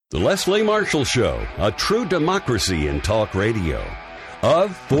The Leslie Marshall Show, a true democracy in talk radio.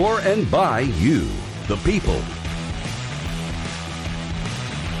 Of, for, and by you, the people.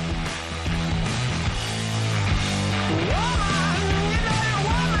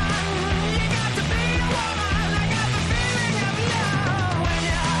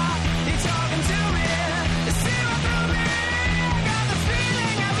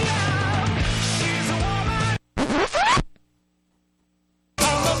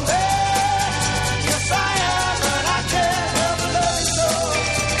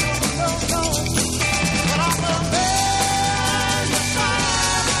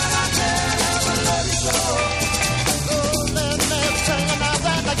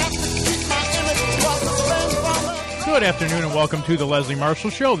 Good afternoon and welcome to the Leslie Marshall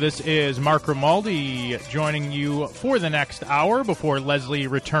Show. This is Mark Grimaldi joining you for the next hour before Leslie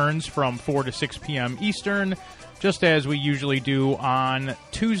returns from 4 to 6 p.m. Eastern, just as we usually do on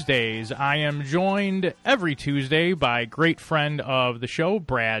Tuesdays. I am joined every Tuesday by a great friend of the show,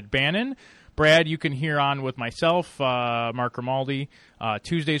 Brad Bannon. Brad, you can hear on with myself, Mark Grimaldi,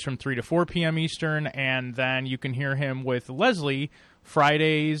 Tuesdays from 3 to 4 p.m. Eastern, and then you can hear him with Leslie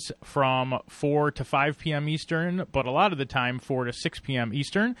Fridays from 4 to 5 p.m. Eastern, but a lot of the time 4 to 6 p.m.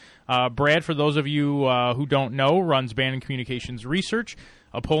 Eastern. Brad, for those of you who don't know, runs Bannon Communications Research,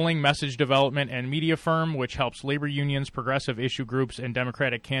 a polling, message development, and media firm which helps labor unions, progressive issue groups, and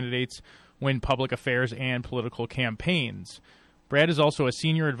Democratic candidates win public affairs and political campaigns. Brad is also a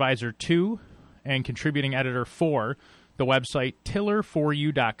senior advisor to and contributing editor for the website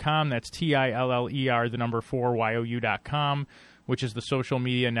Tiller4U.com. That's Tiller, the number 4YOU.com, which is the social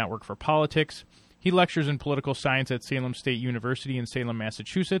media network for politics. He lectures in political science at Salem State University in Salem,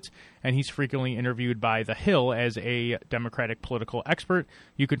 Massachusetts, and he's frequently interviewed by The Hill as a Democratic political expert.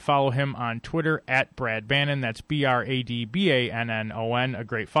 You can follow him on Twitter at Brad Bannon. That's BradBannon, a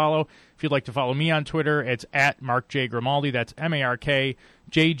great follow. If you'd like to follow me on Twitter, it's at Mark J. Grimaldi. That's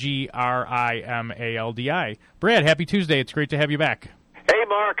MarkJGrimaldi. Brad, happy Tuesday. It's great to have you back. Hey,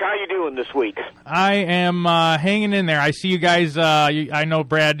 Mark, how you doing this week? I am hanging in there. I see you guys. I know,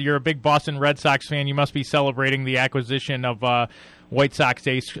 Brad, you're a big Boston Red Sox fan. You must be celebrating the acquisition of White Sox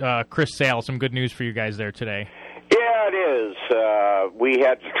ace Chris Sale. Some good news for you guys there today. Yeah, it is. We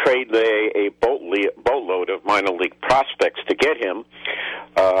had to trade a boatload of minor league prospects to get him.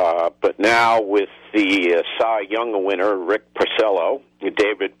 But now with the Cy Young winner, Rick Porcello,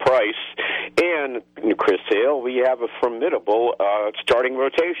 David Price, and Chris Sale, we have a formidable starting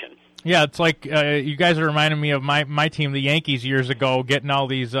rotation. Yeah, it's like you guys are reminding me of my team, the Yankees, years ago, getting all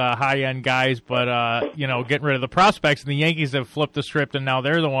these high-end guys, but, getting rid of the prospects. And the Yankees have flipped the script, and now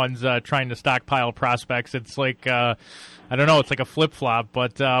they're the ones trying to stockpile prospects. It's like, I don't know, it's like a flip-flop.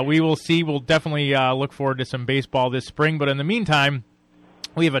 But we will see. We'll definitely look forward to some baseball this spring. But in the meantime,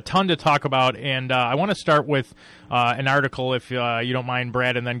 we have a ton to talk about, and I want to start with an article, if you don't mind,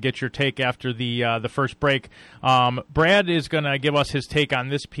 Brad, and then get your take after the first break. Brad is going to give us his take on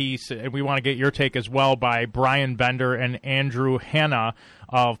this piece, and we want to get your take as well, by Brian Bender and Andrew Hanna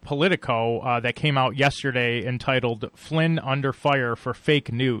of Politico that came out yesterday, entitled "Flynn Under Fire for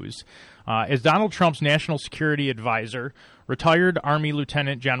Fake News." As Donald Trump's national security advisor, retired Army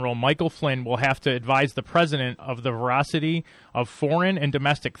Lieutenant General Michael Flynn will have to advise the president of the veracity of foreign and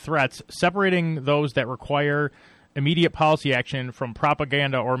domestic threats, separating those that require immediate policy action from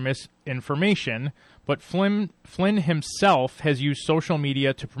propaganda or misinformation. But Flynn himself has used social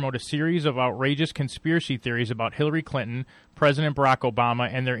media to promote a series of outrageous conspiracy theories about Hillary Clinton, President Barack Obama,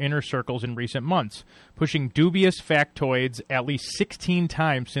 and their inner circles in recent months, pushing dubious factoids at least 16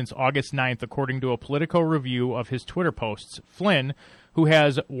 times since August 9th, according to a Politico review of his Twitter posts. Flynn, who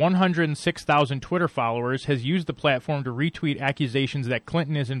has 106,000 Twitter followers, has used the platform to retweet accusations that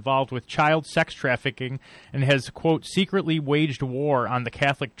Clinton is involved with child sex trafficking and has, quote, secretly waged war on the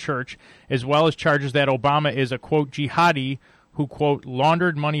Catholic Church, as well as charges that Obama is a, quote, jihadi who, quote,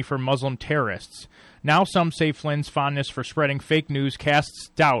 laundered money for Muslim terrorists. Now some say Flynn's fondness for spreading fake news casts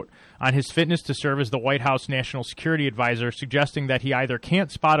doubt on his fitness to serve as the White House National Security Advisor, suggesting that he either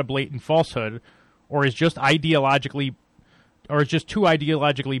can't spot a blatant falsehood or is just too ideologically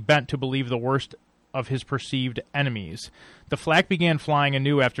bent to believe the worst of his perceived enemies. The flak began flying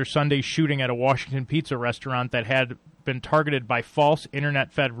anew after Sunday's shooting at a Washington pizza restaurant that had been targeted by false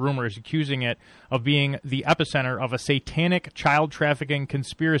internet-fed rumors accusing it of being the epicenter of a satanic child trafficking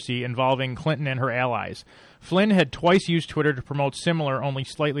conspiracy involving Clinton and her allies. Flynn had twice used Twitter to promote similar, only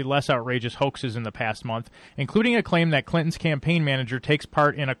slightly less outrageous hoaxes in the past month, including a claim that Clinton's campaign manager takes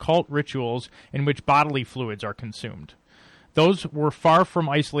part in occult rituals in which bodily fluids are consumed. Those were far from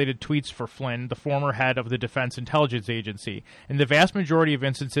isolated tweets for Flynn, the former head of the Defense Intelligence Agency. In the vast majority of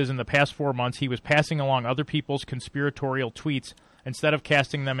instances in the past 4 months, he was passing along other people's conspiratorial tweets instead of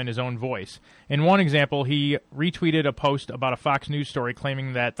casting them in his own voice. In one example, he retweeted a post about a Fox News story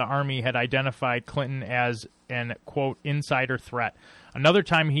claiming that the Army had identified Clinton as an, quote, insider threat. Another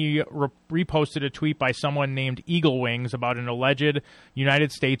time, he reposted a tweet by someone named Eagle Wings about an alleged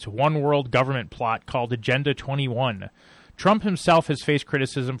United States one world government plot called Agenda 21. Trump himself has faced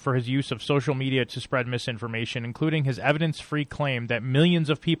criticism for his use of social media to spread misinformation, including his evidence-free claim that millions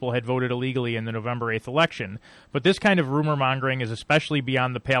of people had voted illegally in the November 8th election. But this kind of rumor-mongering is especially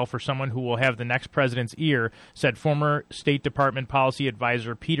beyond the pale for someone who will have the next president's ear, said former State Department policy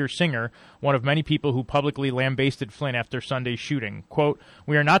advisor Peter Singer, one of many people who publicly lambasted Flynn after Sunday's shooting. Quote,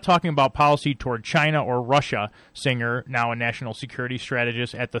 "We are not talking about policy toward China or Russia," Singer, now a national security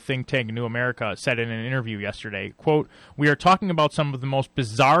strategist at the think tank New America, said in an interview yesterday. Quote, "We are talking about some of the most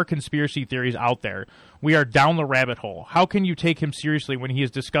bizarre conspiracy theories out there. We are down the rabbit hole. How can you take him seriously when he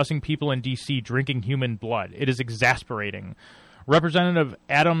is discussing people in D.C. drinking human blood? It is exasperating." Representative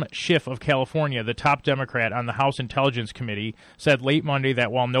Adam Schiff of California, the top Democrat on the House Intelligence Committee, said late Monday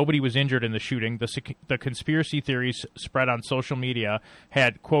that while nobody was injured in the shooting, the conspiracy theories spread on social media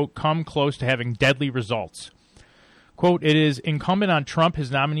had, quote, come close to having deadly results. Quote, "It is incumbent on Trump, his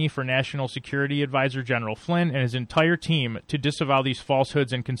nominee for National Security Advisor General Flynn, and his entire team to disavow these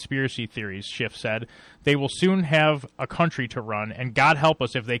falsehoods and conspiracy theories," Schiff said. "They will soon have a country to run, and God help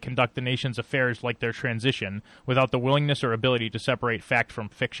us if they conduct the nation's affairs like their transition, without the willingness or ability to separate fact from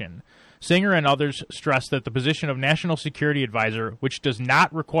fiction." Singer and others stressed that the position of National Security Advisor, which does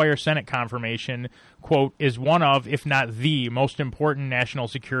not require Senate confirmation, quote, "is one of, if not the, most important national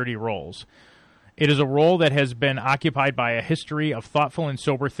security roles. It is a role that has been occupied by a history of thoughtful and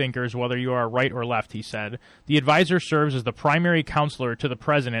sober thinkers, whether you are right or left," he said. The advisor serves as the primary counselor to the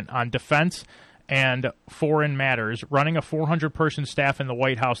president on defense and foreign matters, running a 400-person staff in the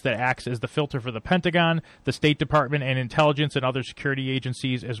White House that acts as the filter for the Pentagon, the State Department, and intelligence and other security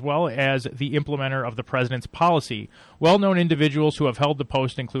agencies, as well as the implementer of the president's policy. Well-known individuals who have held the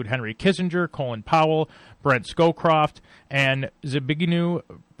post include Henry Kissinger, Colin Powell, Brent Scowcroft, and Zbigniew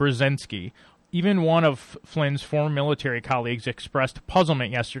Brzezinski. Even one of Flynn's former military colleagues expressed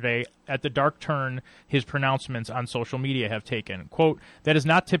puzzlement yesterday at the dark turn his pronouncements on social media have taken. Quote, "That is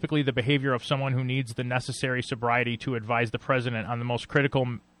not typically the behavior of someone who needs the necessary sobriety to advise the president on the most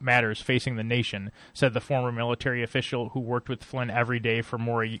critical matters facing the nation," said the former military official who worked with Flynn every day for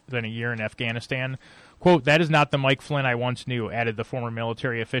more than a year in Afghanistan. Quote, "That is not the Mike Flynn I once knew," added the former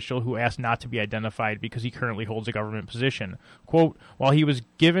military official who asked not to be identified because he currently holds a government position. Quote, "While he was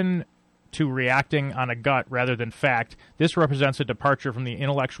given to reacting on a gut rather than fact, this represents a departure from the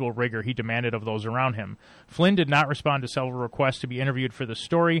intellectual rigor he demanded of those around him." Flynn did not respond to several requests to be interviewed for the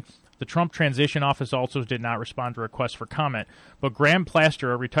story. The Trump Transition Office also did not respond to requests for comment. But Graham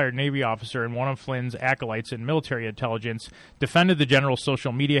Plaster, a retired Navy officer and one of Flynn's acolytes in military intelligence, defended the general's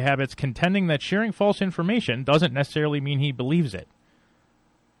social media habits, contending that sharing false information doesn't necessarily mean he believes it.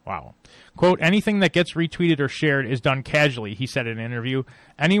 Wow. Quote, "Anything that gets retweeted or shared is done casually," he said in an interview.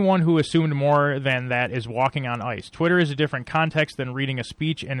 "Anyone who assumed more than that is walking on ice. Twitter is a different context than reading a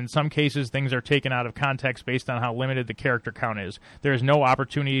speech, and in some cases things are taken out of context based on how limited the character count is. There is no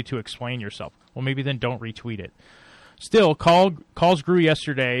opportunity to explain yourself." Well, maybe then don't retweet it. Still, calls grew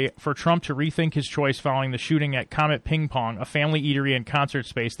yesterday for Trump to rethink his choice following the shooting at Comet Ping Pong, a family eatery and concert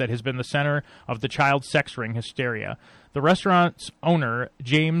space that has been the center of the child sex ring hysteria. The restaurant's owner,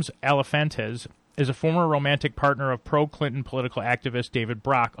 James Alefantes, is a former romantic partner of pro-Clinton political activist David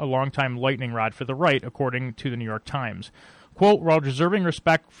Brock, a longtime lightning rod for the right, according to the New York Times. Quote, "While deserving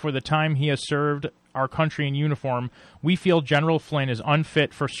respect for the time he has served our country in uniform, we feel General Flynn is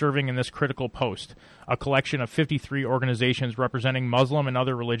unfit for serving in this critical post," a collection of 53 organizations representing Muslim and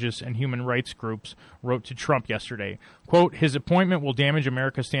other religious and human rights groups wrote to Trump yesterday. Quote, "His appointment will damage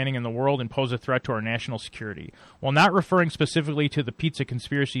America's standing in the world and pose a threat to our national security." While not referring specifically to the pizza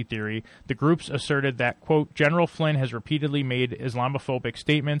conspiracy theory, the groups asserted that, quote, "General Flynn has repeatedly made Islamophobic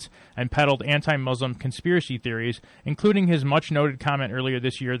statements and peddled anti-Muslim conspiracy theories, including his much-noted comment earlier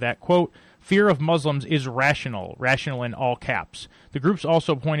this year that, quote, "Fear of Muslims is rational in all caps." The groups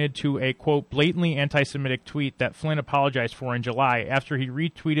also pointed to a, quote, "blatantly anti-Semitic tweet that Flynn apologized for in July after he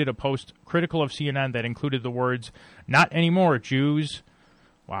retweeted a post critical of CNN that included the words, "Not anymore, Jews."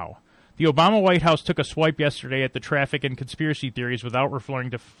 Wow. The Obama White House took a swipe yesterday at the traffic and conspiracy theories without referring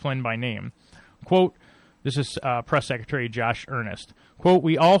to Flynn by name. Quote, This is Press Secretary Josh Earnest. Quote,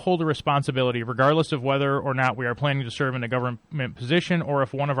 "We all hold a responsibility, regardless of whether or not we are planning to serve in a government position or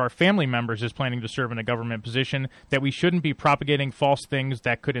if one of our family members is planning to serve in a government position, that we shouldn't be propagating false things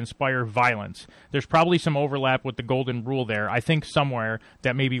that could inspire violence. There's probably some overlap with the golden rule there, I think somewhere,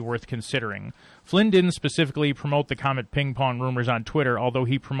 that may be worth considering." Flynn didn't specifically promote the Comet Ping Pong rumors on Twitter, although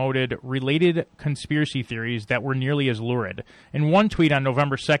he promoted related conspiracy theories that were nearly as lurid. In one tweet on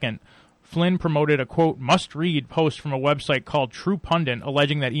November 2nd, Flynn promoted a, quote, must-read post from a website called True Pundit,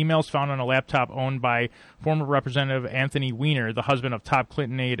 alleging that emails found on a laptop owned by former Representative Anthony Weiner, the husband of top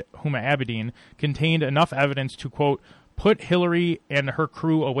Clinton aide Huma Abedin, contained enough evidence to, quote, put Hillary and her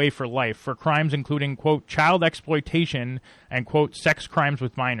crew away for life for crimes including, quote, child exploitation and, quote, sex crimes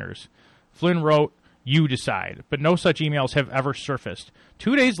with minors. Flynn wrote, "You decide," but no such emails have ever surfaced.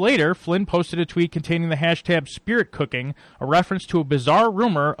 2 days later, Flynn posted a tweet containing the hashtag spirit cooking, a reference to a bizarre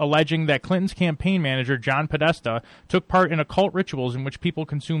rumor alleging that Clinton's campaign manager, John Podesta, took part in occult rituals in which people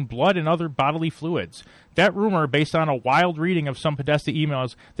consume blood and other bodily fluids. That rumor, based on a wild reading of some Podesta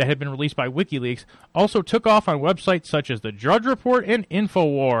emails that had been released by WikiLeaks, also took off on websites such as the Drudge Report and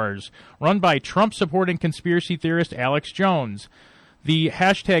InfoWars, run by Trump-supporting conspiracy theorist Alex Jones. The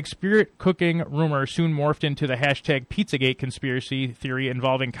hashtag spirit cooking rumor soon morphed into the hashtag Pizzagate conspiracy theory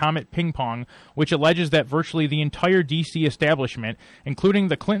involving Comet Ping Pong, which alleges that virtually the entire D.C. establishment, including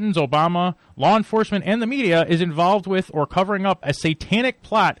the Clintons, Obama, law enforcement, and the media, is involved with or covering up a satanic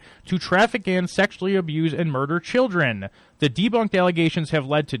plot to traffic and sexually abuse and murder children. The debunked allegations have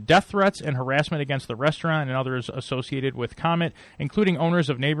led to death threats and harassment against the restaurant and others associated with Comet, including owners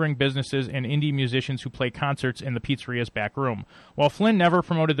of neighboring businesses and indie musicians who play concerts in the pizzeria's back room. While Flynn never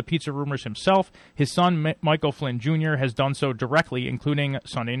promoted the pizza rumors himself, his son Michael Flynn Jr. has done so directly, including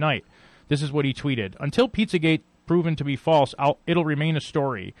Sunday night. This is what he tweeted. "Until Pizzagate proven to be false, it'll remain a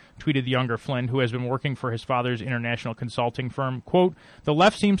story," tweeted the younger Flynn, who has been working for his father's international consulting firm. Quote, "The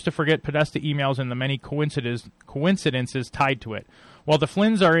left seems to forget Podesta emails and the many coincidences tied to it. While the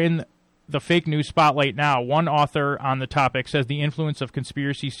Flynns are in the fake news spotlight now, one author on the topic says the influence of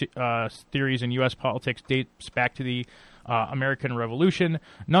conspiracy theories in U.S. politics dates back to the American Revolution.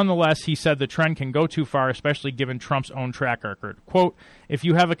 Nonetheless, he said the trend can go too far, especially given Trump's own track record. Quote, if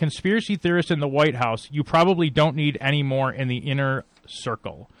you have a conspiracy theorist in the White House, you probably don't need any more in the inner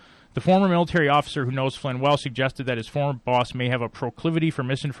circle. The former military officer who knows Flynn well suggested that his former boss may have a proclivity for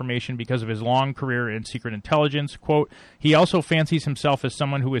misinformation because of his long career in secret intelligence. Quote, he also fancies himself as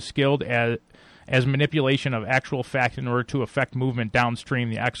someone who is skilled as manipulation of actual fact in order to affect movement downstream,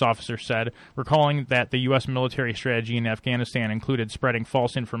 the ex-officer said, recalling that the U.S. military strategy in Afghanistan included spreading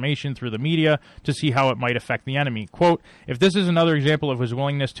false information through the media to see how it might affect the enemy. Quote, if this is another example of his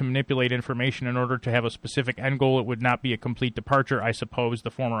willingness to manipulate information in order to have a specific end goal, it would not be a complete departure, I suppose,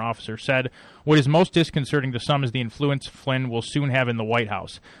 the former officer said. What is most disconcerting to some is the influence Flynn will soon have in the White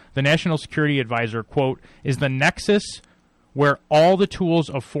House. The National Security Advisor, quote, is the nexus where all the tools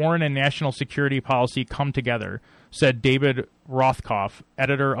of foreign and national security policy come together, said David Rothkopf,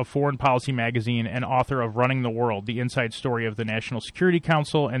 editor of Foreign Policy magazine and author of Running the World, the inside story of the National Security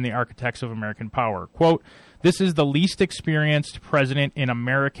Council and the architects of American power. Quote, this is the least experienced president in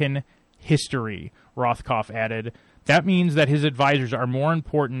American history, Rothkopf added. That means that his advisors are more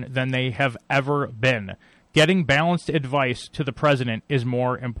important than they have ever been. Getting balanced advice to the president is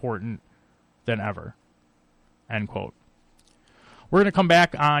more important than ever. End quote. We're going to come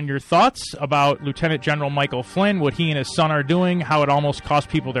back on your thoughts about Lieutenant General Michael Flynn, what he and his son are doing, how it almost cost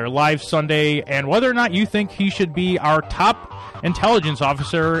people their lives Sunday, and whether or not you think he should be our top intelligence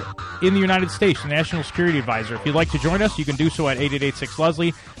officer in the United States, the National Security Advisor. If you'd like to join us, you can do so at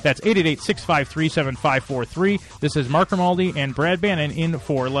 888-6-LESLIE. That's 888-653-7543. This is Mark Grimaldi and Brad Bannon in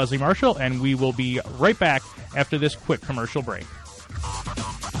for Leslie Marshall, and we will be right back after this quick commercial break.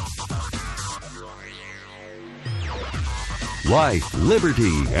 Life,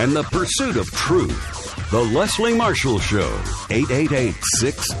 liberty, and the pursuit of truth. The Leslie Marshall Show.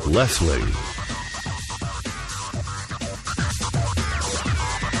 888-6-LESLIE.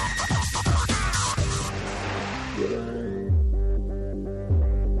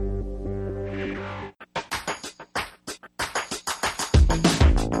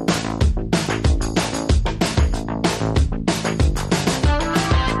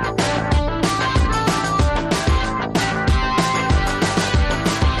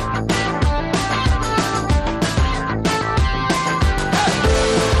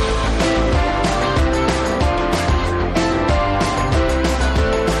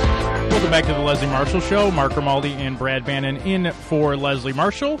 Back to the Leslie Marshall Show. Mark Grimaldi and Brad Bannon in for Leslie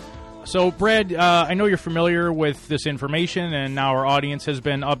Marshall. So, Brad, I know you're familiar with this information, and now our audience has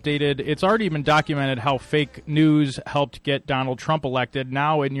been updated. It's already been documented how fake news helped get Donald Trump elected.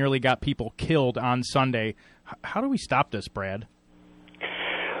 Now it nearly got people killed on Sunday. How do we stop this, Brad?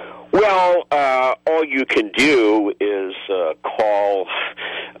 Well, all you can do is call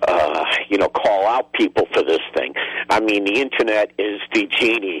out people for this thing. I mean, the Internet is the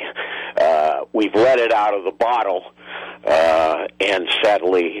genie. We've let it out of the bottle, and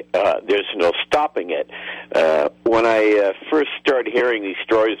sadly, there's no stopping it. When I first started hearing these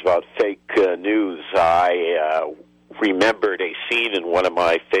stories about fake news, I remembered a scene in one of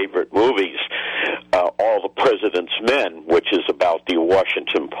my favorite movies, All the President's Men, which is about the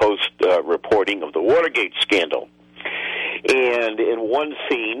Washington Post reporting of the Watergate scandal. And in one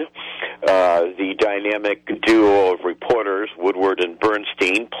scene, the dynamic duo of reporters, Woodward and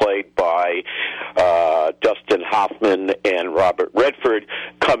Bernstein, played by Dustin Hoffman and Robert Redford,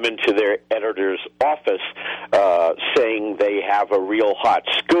 come into their editor's office saying they have a real hot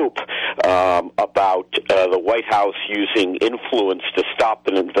scoop about the White House using influence to stop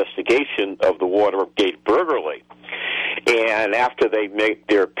an investigation of the Watergate burglary. And after they make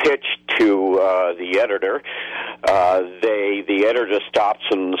their pitch to the editor, the editor stops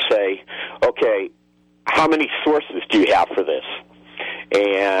and say, "Okay, how many sources do you have for this?"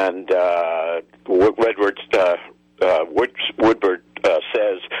 And Woodward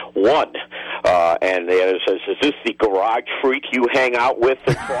says one, and the editor says, "Is this the garage freak you hang out with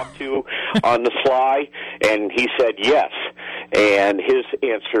and talk to on the sly?" And he said, "Yes." And his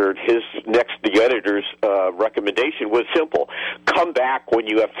answer, the editor's recommendation was simple: come back when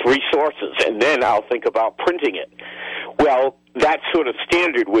you have 3 sources, and then I'll think about printing it. Well, that sort of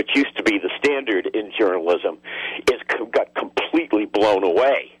standard, which used to be the standard in journalism, got completely blown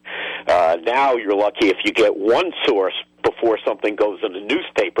away. Now you're lucky if you get one source before something goes in the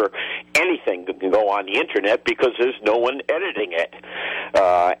newspaper. Anything can go on the Internet because there's no one editing it.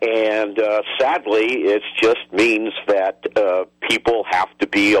 And sadly, it just means that people have to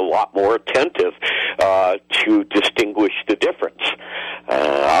be a lot more attentive to distinguish the difference.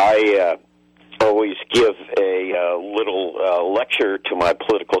 I always give a little lecture to my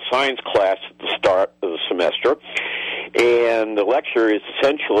political science class at the start of the semester, and the lecture is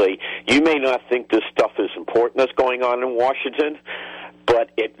essentially, you may not think this stuff is important that's going on in Washington,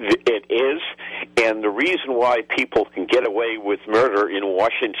 but it is, and the reason why people can get away with murder in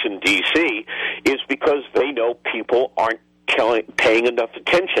Washington, D.C. is because they know people aren't paying enough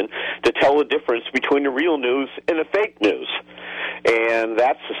attention to tell the difference between the real news and the fake news. And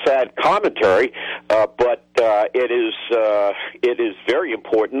that's a sad commentary, but it is very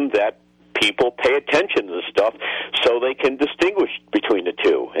important that people pay attention to this stuff so they can distinguish between the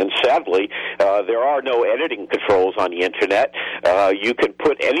two. And sadly, there are no editing controls on the Internet. You can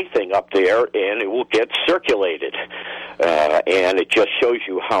put anything up there and it will get circulated. And it just shows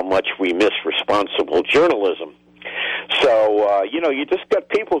you how much we miss responsible journalism. So, you just got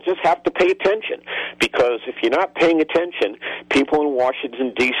people just have to pay attention, because if you're not paying attention, people in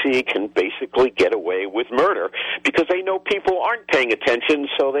Washington, D.C. can basically get away with murder because they know people aren't paying attention,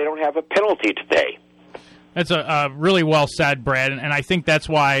 so they don't have a penalty to pay. That's really well said, Brad, and I think that's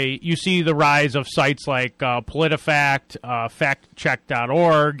why you see the rise of sites like PolitiFact,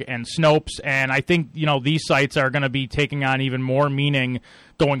 FactCheck.org, and Snopes, and I think these sites are going to be taking on even more meaning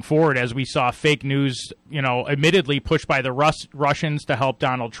going forward, as we saw fake news, admittedly pushed by the Russians to help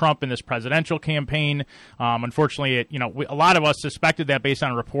Donald Trump in this presidential campaign. Unfortunately, a lot of us suspected that based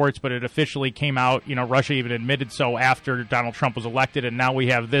on reports, but it officially came out. Russia even admitted so after Donald Trump was elected, and now we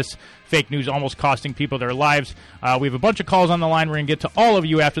have this fake news almost costing people their lives. We have a bunch of calls on the line. We're going to get to all of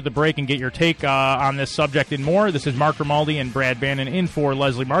you after the break and get your take on this subject and more. This is Mark Grimaldi and Brad Bannon in for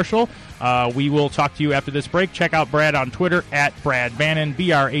Leslie Marshall. We will talk to you after this break. Check out Brad on Twitter at Brad Bannon,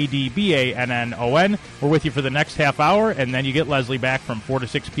 BradBannon. We're with you for the next half hour, and then you get Leslie back from 4 to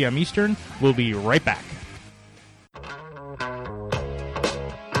 6 p.m. Eastern. We'll be right back.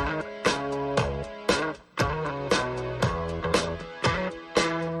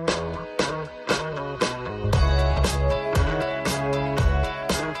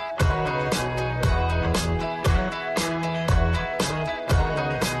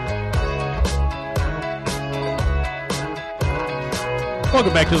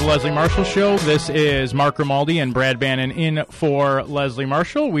 Welcome back to the Leslie Marshall Show. This is Mark Grimaldi and Brad Bannon in for Leslie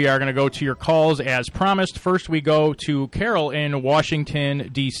Marshall. We are going to go to your calls as promised. First, we go to Carol in Washington,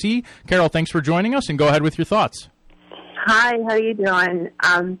 D.C. Carol, thanks for joining us, and go ahead with your thoughts. Hi, how you doing?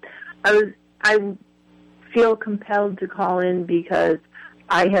 I feel compelled to call in because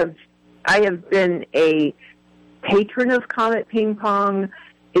I have been a patron of Comet Ping Pong,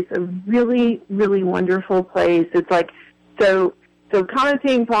 it's a really, really wonderful place. It's like, so Comet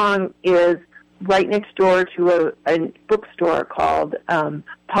Ping Pong is right next door to a bookstore called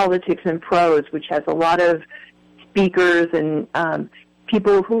Politics and Prose, which has a lot of speakers and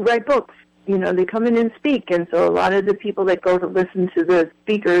people who write books. You know, they come in and speak, and so a lot of the people that go to listen to the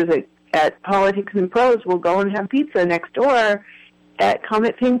speakers at Politics and Prose will go and have pizza next door at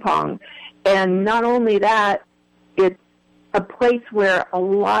Comet Ping Pong. And not only that, it's a place where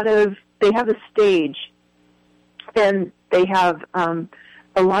they have a stage, and they have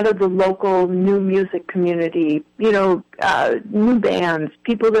a lot of the local new music community, you know, new bands,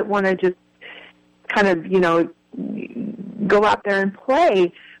 people that want to just kind of, you know, go out there and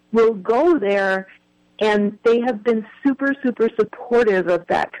play will go there, and they have been super, super supportive of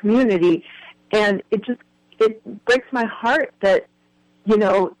that community. And it breaks my heart that, you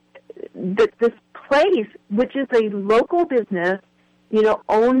know, that this place, which is a local business, you know,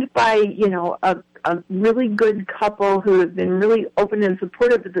 owned by, you know, a really good couple who have been really open and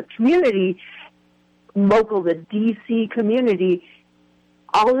supportive of the community, the D.C. community,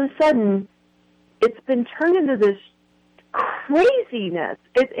 all of a sudden, it's been turned into this craziness.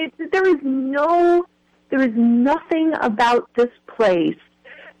 There is nothing about this place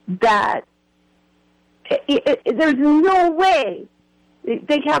that there's no way.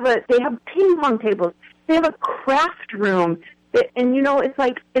 They have ping pong tables. They have a craft room, and you know, it's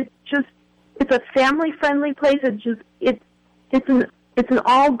a family friendly place. It's an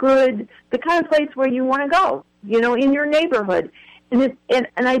all good, the kind of place where you want to go, you know, in your neighborhood. And it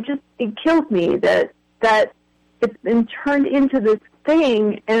kills me that it's been turned into this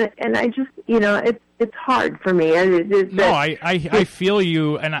thing, and I just, you know, it's hard for me. I feel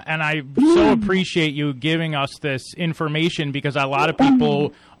you, and I so appreciate you giving us this information, because a lot of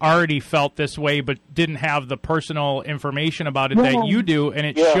people already felt this way but didn't have the personal information about it that you do, and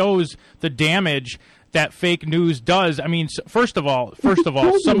it shows the damage that fake news does. I mean, first of all,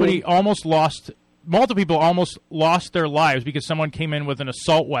 multiple people almost lost their lives because someone came in with an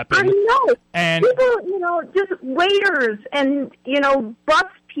assault weapon. I know. And people, you know, just waiters and, you know, bus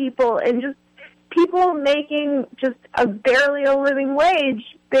people and just people making just barely a living wage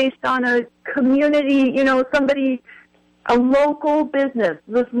based on a community, you know, a local business.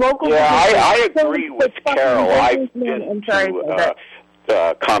 This local business. I agree with Carol. I've been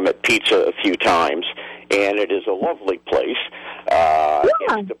to Comet Pizza a few times, and it is a lovely place.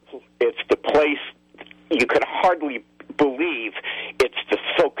 It's the place you could hardly believe it's the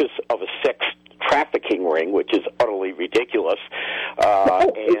focus of a sex trafficking ring, which is utterly ridiculous.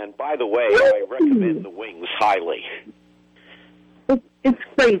 And by the way, I recommend the wings highly. It's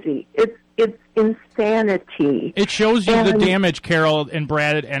crazy. It's insanity. It shows you the damage, Carol and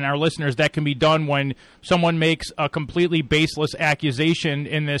Brad and our listeners, that can be done when someone makes a completely baseless accusation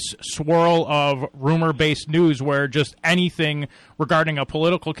in this swirl of rumor-based news where just anything regarding a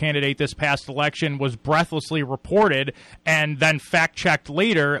political candidate this past election was breathlessly reported and then fact-checked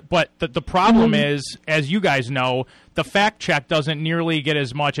later. But the problem is, as you guys know, the fact-check doesn't nearly get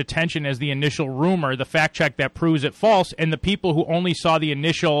as much attention as the initial rumor, the fact-check that proves it false, and the people who only saw the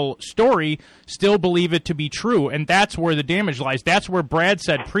initial story still believe it to be true, and that's where the damage lies. That's where Brad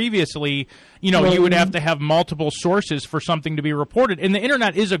said previously, you know, you would have to have multiple sources for something to be reported. And the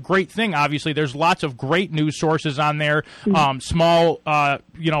internet is a great thing, obviously. There's lots of great news sources on there, small,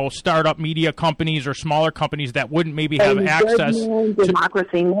 you know, startup media companies or smaller companies that wouldn't maybe have access to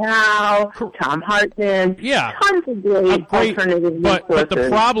Democracy Now!, Tom Hartman, tons of great alternative news sources. But the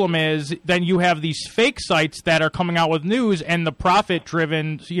problem is then you have these fake sites that are coming out with news and the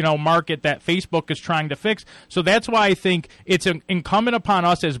profit-driven, you know, market that Facebook is trying to fix. So that's why I think it's incumbent upon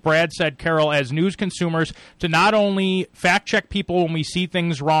us, as Brad said, Carol, as news consumers, to not only fact-check people when we see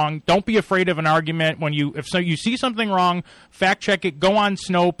things wrong. Don't be afraid of an argument. If you see something wrong, fact-check it. Go on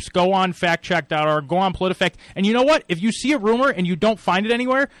Snopes, go on factcheck.org, go on PolitiFact. And you know what? If you see a rumor and you don't find it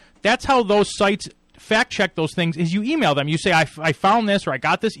anywhere, that's how those sites fact-check those things, is you email them. You say, I found this, or I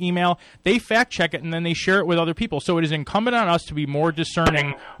got this email. They fact-check it, and then they share it with other people. So it is incumbent on us to be more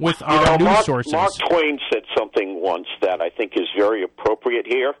discerning with our news sources. Mark Twain said something once that I think is very appropriate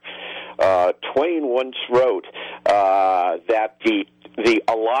here. Twain once wrote that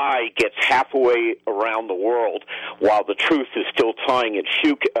a lie gets halfway around the world while the truth is still tying its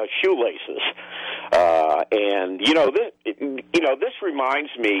shoelaces. And this reminds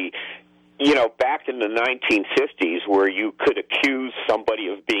me, you know, back in the 1950s, where you could accuse somebody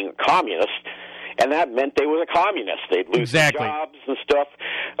of being a communist, and that meant they were a communist. They'd lose their jobs and stuff.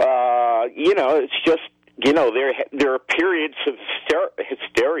 You know, it's just, you know, there are periods of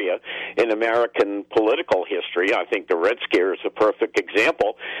hysteria in American political history. I think the Red Scare is a perfect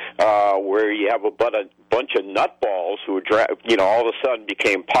example, where you have a bunch of nutballs who all of a sudden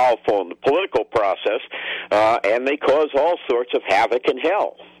became powerful in the political process, and they cause all sorts of havoc and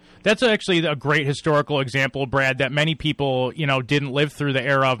hell. That's actually a great historical example, Brad, that many people, didn't live through the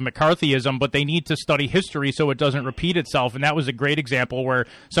era of McCarthyism, but they need to study history so it doesn't repeat itself. And that was a great example where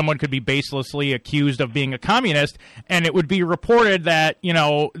someone could be baselessly accused of being a communist, and it would be reported that,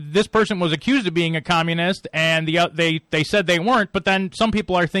 this person was accused of being a communist, and they said they weren't, but then some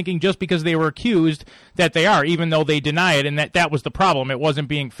people are thinking just because they were accused that they are, even though they deny it, and that was the problem. It wasn't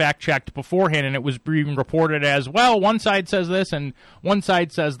being fact-checked beforehand, and it was being reported as, well, one side says this and one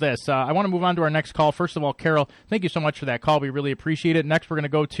side says this. I want to move on to our next call. First of all, Carol, thank you so much for that call. We really appreciate it. Next, we're going to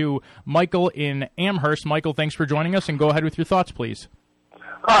go to Michael in Amherst. Michael, thanks for joining us, and go ahead with your thoughts, please.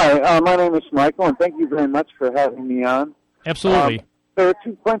 Hi, my name is Michael, and thank you very much for having me on. Absolutely. There are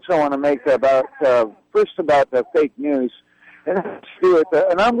 2 points I want to make about, first about the fake news. And it has to do with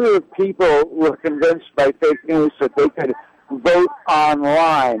a number of people were convinced by fake news that they could vote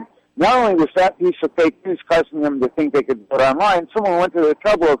online. Not only was that piece of fake news causing them to think they could vote online, someone went to the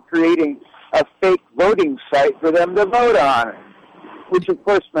trouble of creating a fake voting site for them to vote on, which of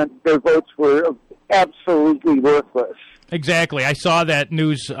course meant their votes were absolutely worthless. Exactly. I saw that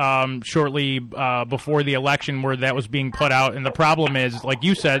news shortly before the election where that was being put out, and the problem is, like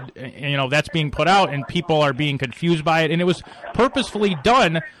you said, that's being put out, and people are being confused by it, and it was purposefully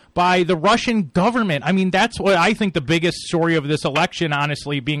done by the Russian government. I mean, that's what I think the biggest story of this election,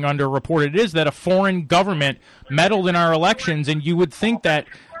 honestly, being underreported is that a foreign government meddled in our elections, and you would think that,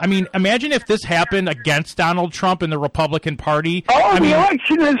 imagine if this happened against Donald Trump and the Republican Party. The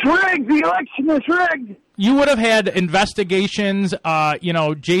election is rigged! The election is rigged! You would have had investigations.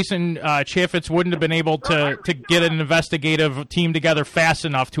 Jason Chaffetz wouldn't have been able to get an investigative team together fast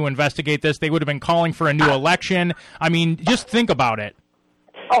enough to investigate this. They would have been calling for a new election. Just think about it.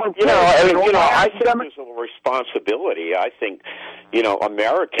 I think there's a responsibility. I think,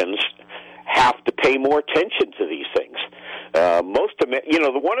 Americans have to pay more attention to these things.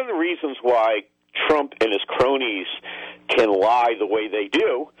 One of the reasons why Trump and his cronies can lie the way they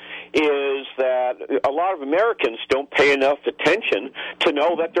do is that a lot of Americans don't pay enough attention to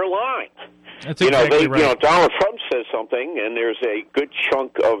know that they're lying. That's exactly right. Donald Trump says something, and there's a good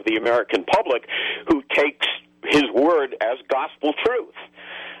chunk of the American public who takes his word as gospel truth.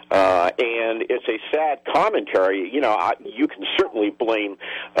 And it's a sad commentary. You can certainly blame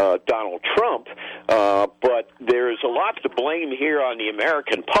Donald Trump, but there's a lot to blame here on the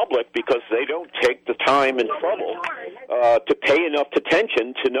American public because they don't take the time and trouble to pay enough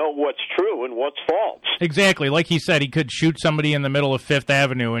attention to know what's true and what's false. Exactly. Like he said, he could shoot somebody in the middle of Fifth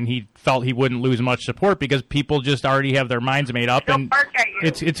Avenue, and he felt he wouldn't lose much support because people just already have their minds made up, and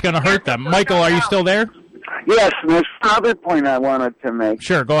it's going to hurt them. Michael, are you still there? Yes, and there's another point I wanted to make.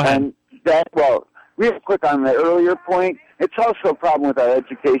 Sure, go ahead. And real quick on the earlier point, it's also a problem with our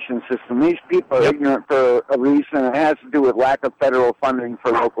education system. These people are ignorant for a reason, and it has to do with lack of federal funding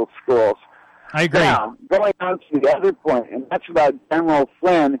for local schools. I agree. Now, going on to the other point, and that's about General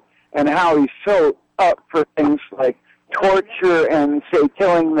Flynn and how he's so up for things like torture and, say,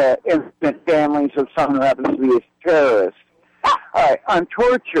 killing the innocent families of someone who happens to be a terrorist. All right, on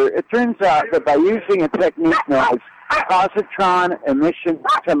torture, it turns out that by using a technique known as positron emission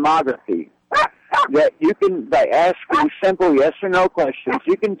tomography, that you can, by asking simple yes or no questions,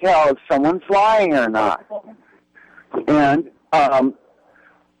 you can tell if someone's lying or not. And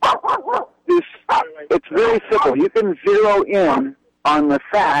it's very simple. You can zero in on the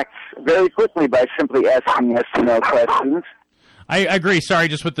facts very quickly by simply asking yes or no questions. I agree. Sorry,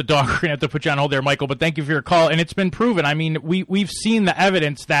 just with the dog, we're going to have to put you on hold there, Michael, but thank you for your call. And it's been proven. We've seen the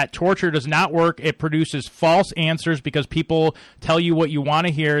evidence that torture does not work. It produces false answers because people tell you what you want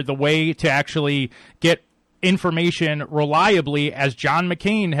to hear. The way to actually get information reliably, as John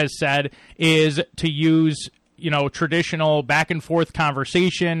McCain has said, is to use traditional back and forth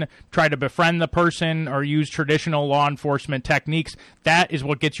conversation, try to befriend the person, or use traditional law enforcement techniques. That is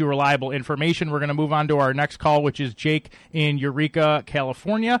what gets you reliable information. We're going to move on to our next call, which is Jake in Eureka,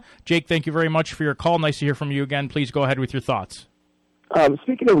 California. Jake, thank you very much for your call. Nice to hear from you again. Please go ahead with your thoughts.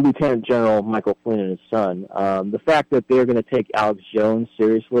 Speaking of Lieutenant General Michael Flynn and his son, the fact that they're going to take Alex Jones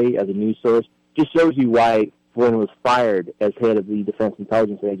seriously as a news source just shows you why Flynn was fired as head of the Defense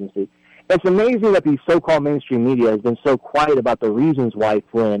Intelligence Agency. It's amazing that the so-called mainstream media has been so quiet about the reasons why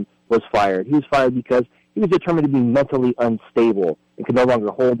Flynn was fired. He was fired because he was determined to be mentally unstable and could no longer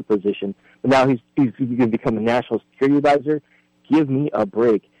hold the position. But now he's going to become a national security advisor. Give me a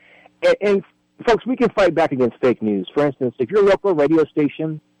break. And folks, we can fight back against fake news. For instance, if your local radio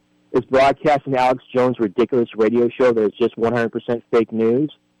station is broadcasting Alex Jones' ridiculous radio show that is just 100% fake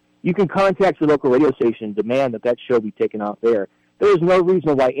news, you can contact your local radio station and demand that show be taken off air. There is no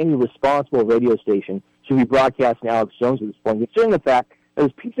reason why any responsible radio station should be broadcasting Alex Jones at this point, considering the fact that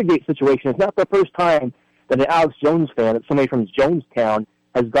this Pizzagate situation is not the first time that an Alex Jones fan, that somebody from Jonestown,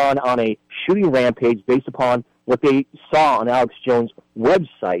 has gone on a shooting rampage based upon what they saw on Alex Jones'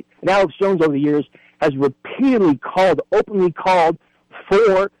 website. And Alex Jones, over the years, has repeatedly openly called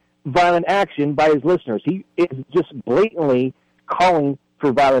for violent action by his listeners. He is just blatantly calling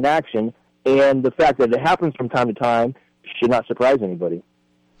for violent action, and the fact that it happens from time to time should not surprise anybody.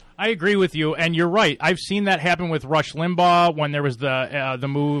 I agree with you, and you're right. I've seen that happen with Rush Limbaugh when there was the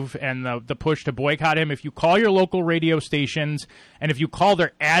move and the push to boycott him. If you call your local radio stations and if you call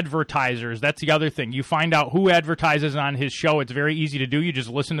their advertisers, that's the other thing. You find out who advertises on his show. It's very easy to do. You just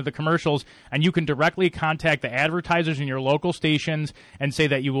listen to the commercials, and you can directly contact the advertisers in your local stations and say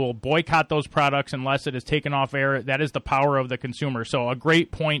that you will boycott those products unless it is taken off air. That is the power of the consumer. So a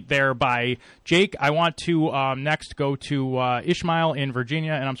great point there by Jake. I want to next go to Ishmael in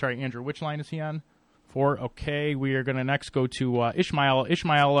Virginia, and I'm sorry, Andrew, which line is he on? 4. Okay, we are going to next go to Ishmael.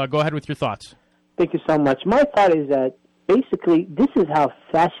 Ishmael, go ahead with your thoughts. Thank you so much. My thought is that basically this is how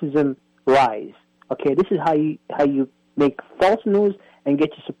fascism rise. Okay, this is how you make false news and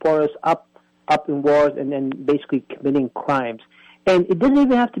get your supporters up in wars and then basically committing crimes. And it doesn't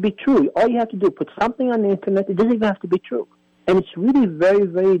even have to be true. All you have to do, put something on the internet. It doesn't even have to be true. And it's really very,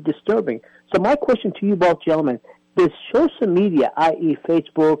 very disturbing. So my question to you both, gentlemen, does social media, i.e.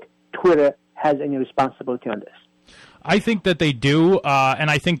 Facebook, Twitter, has any responsibility on this? I think that they do, and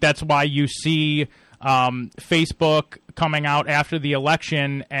I think that's why you see Facebook coming out after the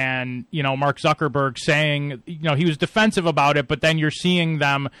election and, Mark Zuckerberg saying, he was defensive about it, but then you're seeing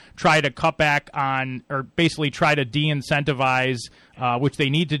them try to cut back on, or basically try to de-incentivize, which they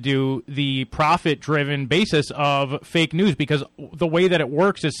need to do, the profit-driven basis of fake news, because the way that it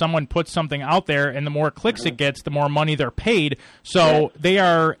works is someone puts something out there, and the more clicks it gets, the more money they're paid. So they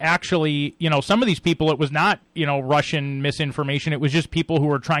are actually, some of these people, it was not, Russian misinformation. It was just people who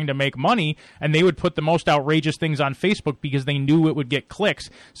were trying to make money, and they would put the most outrageous things on Facebook because they knew it would get clicks.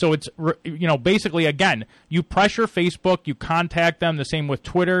 So it's, basically, again, you pressure Facebook, you contact them, the same with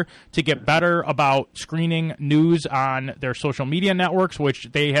Twitter, to get better about screening news on their social media networks, which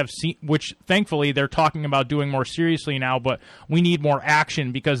they have seen, which thankfully they're talking about doing more seriously now, but we need more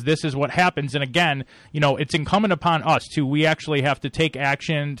action because this is what happens. And again, it's incumbent upon us too. We actually have to take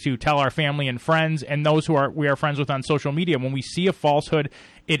action to tell our family and friends and those who we are friends with on social media. When we see a falsehood,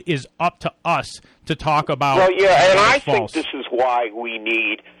 it is up to us to talk about. Well, yeah, and I false. think this is why we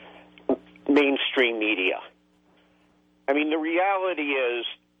need mainstream media. I mean, the reality is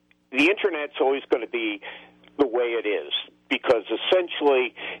the Internet's always going to be the way it is, because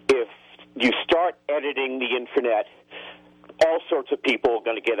essentially if you start editing the Internet, all sorts of people are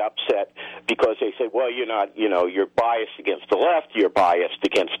going to get upset because they say, well, you're not, you're biased against the left, you're biased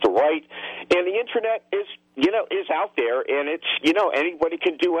against the right, and the Internet is out there, and it's, anybody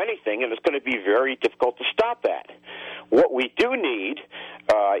can do anything, and it's going to be very difficult to stop that. What we do need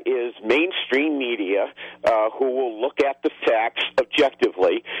is mainstream media who will look at the facts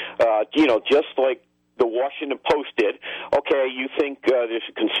objectively, just like the Washington Post did. Okay, you think there's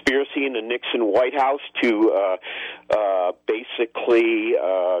a conspiracy in the Nixon White House to basically,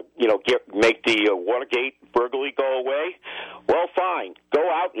 make the Watergate burglary go away? Well, fine. Go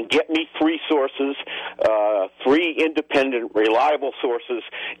out and get me 3 sources, 3 independent, reliable sources,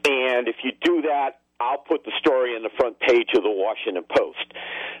 and if you do that, I'll put the story in the front page of the Washington Post.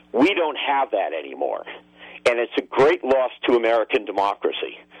 We don't have that anymore, and it's a great loss to American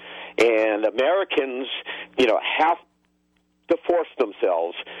democracy. And Americans, have to force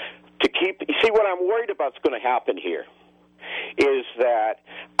themselves to keep. You see, what I'm worried about is going to happen here is that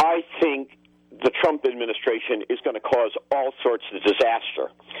I think the Trump administration is going to cause all sorts of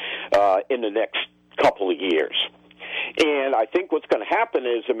disaster in the next couple of years. And I think what's going to happen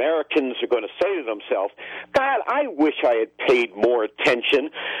is Americans are going to say to themselves, God, I wish I had paid more attention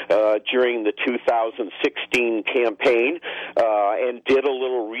during the 2016 campaign and did a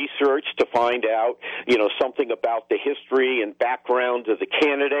little research to find out, something about the history and background of the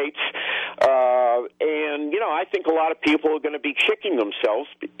candidates. And I think a lot of people are going to be kicking themselves,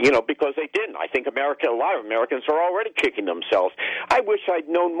 because they didn't. I think a lot of Americans are already kicking themselves. I wish I'd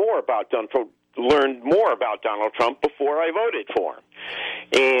known more about learned more about Donald Trump before I voted for him.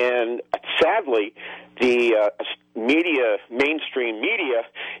 And sadly, the mainstream media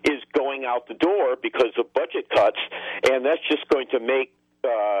is going out the door because of budget cuts, and that's just going to make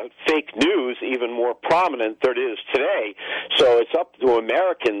fake news even more prominent than it is today. So it's up to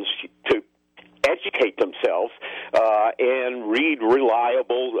Americans to educate themselves and read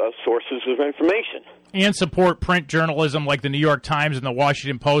reliable sources of information. And support print journalism like the New York Times and the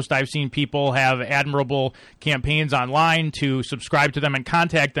Washington Post. I've seen people have admirable campaigns online to subscribe to them and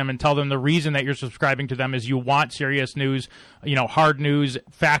contact them and tell them the reason that you're subscribing to them is you want serious news, hard news,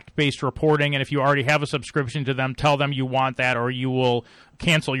 fact-based reporting. And if you already have a subscription to them, tell them you want that or you will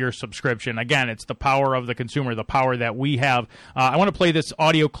cancel your subscription. Again, it's the power of the consumer, the power that we have. I want to play this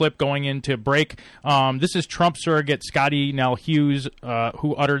audio clip going into break. This is Trump surrogate Scotty Nell Hughes,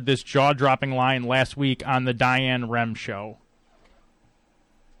 who uttered this jaw-dropping line last week on the Diane Rem show.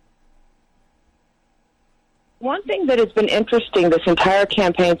 One thing that has been interesting this entire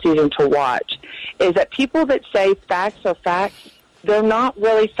campaign season to watch is that people that say facts are facts, they're not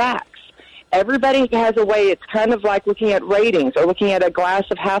really facts. Everybody has a way. It's kind of like looking at ratings or looking at a glass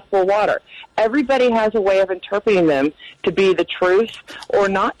of half full water. Everybody has a way of interpreting them to be the truth or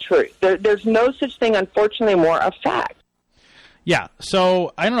not truth. There's no such thing, unfortunately, more of fact. Yeah,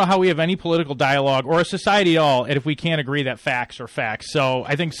 so I don't know how we have any political dialogue or a society at all if we can't agree that facts are facts. So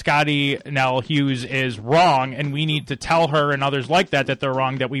I think Scotty Nell Hughes is wrong, and we need to tell her and others like that they're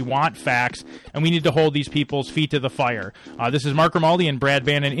wrong, that we want facts, and we need to hold these people's feet to the fire. This is Mark Grimaldi and Brad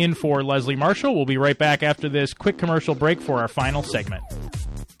Bannon in for Leslie Marshall. We'll be right back after this quick commercial break for our final segment.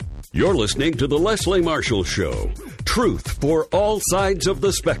 You're listening to The Leslie Marshall Show. Truth for all sides of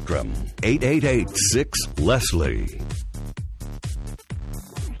the spectrum. 888-6-LESLIE.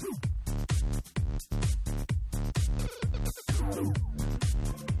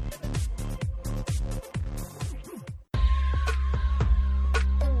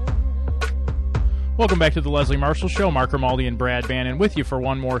 Welcome back to the Leslie Marshall Show. Mark Grimaldi and Brad Bannon with you for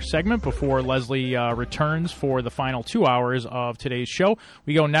one more segment before Leslie returns for the final 2 hours of today's show.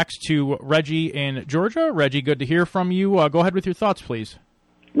 We go next to Reggie in Georgia. Reggie, good to hear from you. Go ahead with your thoughts, please.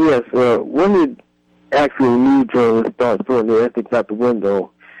 Yes, when did actual news journalists start throwing their ethics out the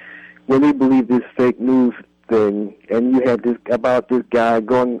window? When they believe this fake news thing, and you had this about this guy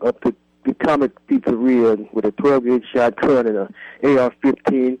going up to the Comet Pizzeria with a 12-gauge shotgun and an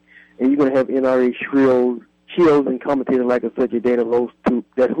AR-15, and you're going to have NRA shields and commentators like such as Dana Rose who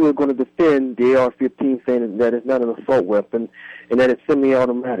are going to defend the AR-15, saying that it's not an assault weapon and that it's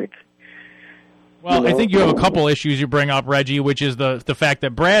semi-automatic. Well, I think you have a couple issues you bring up, Reggie, which is the fact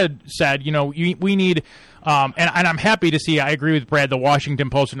that Brad said, we need, and I'm happy to see, I agree with Brad, the Washington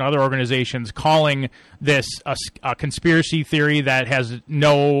Post and other organizations calling this a conspiracy theory that has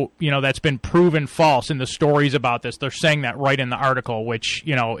that's been proven false in the stories about this. They're saying that right in the article, which,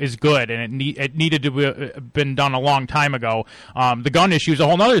 is good, and it needed to have been done a long time ago. The gun issue is a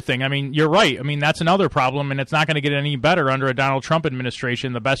whole other thing. I mean, you're right. I mean, that's another problem, and it's not going to get any better under a Donald Trump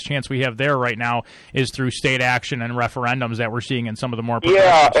administration. The best chance we have there right now is through state action and referendums that we're seeing in some of the more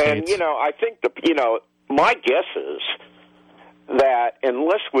progressive states. And, I think, my guess is that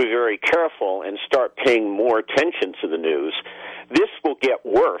unless we're very careful and start paying more attention to the news, this will get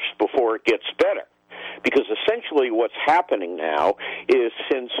worse before it gets better. Because essentially what's happening now is,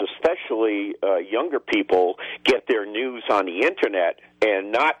 since especially younger people get their news on the Internet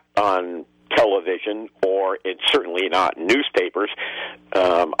and not on television, or it's certainly not newspapers.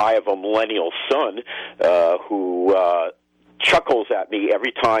 I have a millennial son who chuckles at me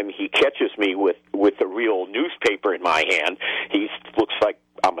every time he catches me with a real newspaper in my hand. He looks like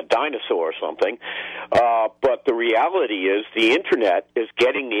I'm a dinosaur or something. But the reality is the Internet is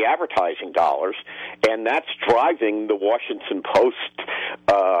getting the advertising dollars, and that's driving the Washington Post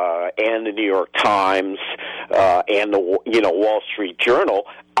and the New York Times and the Wall Street Journal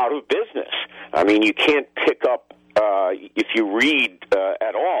out of business. I mean, you can't pick up, if you read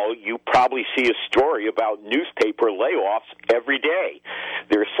at all, you probably see a story about newspaper layoffs every day.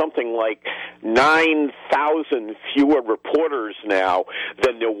 There's something like 9,000 fewer reporters now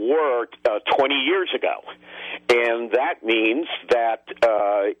than there were 20 years ago. And that means that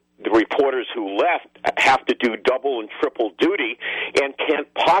the reporters who left have to do double and triple duty and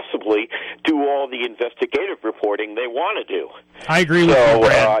can't possibly do all the investigative reporting they want to do. I agree with you,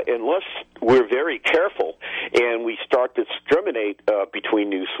 Brad. Unless we're very careful and we start to discriminate between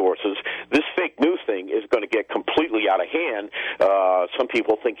news sources, this fake news thing is going to get completely out of hand. Some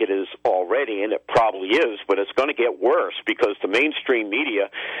people think it is already, and it probably is, but it's going to get worse because the mainstream media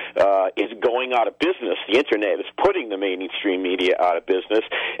is going out of business. The Internet is putting the mainstream media out of business,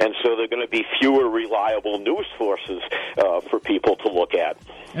 and so there are going to be fewer reliable news sources for people to look at.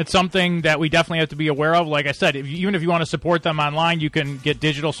 It's something that we definitely have to be aware of. Like I said, even if you want to support them online, you can get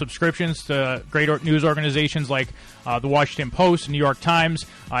digital subscriptions to great news organizations like the Washington Post, New York Times.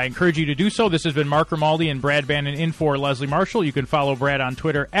 I encourage you to do so. This has been Mark Grimaldi and Brad Bannon in for Leslie Marshall. You can follow Brad on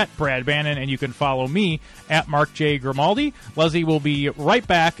Twitter at Brad Bannon, and you can follow me at Mark J. Grimaldi. Leslie will be right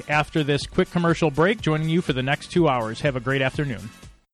back after this quick commercial break, joining you for the next 2 hours. Have a great afternoon.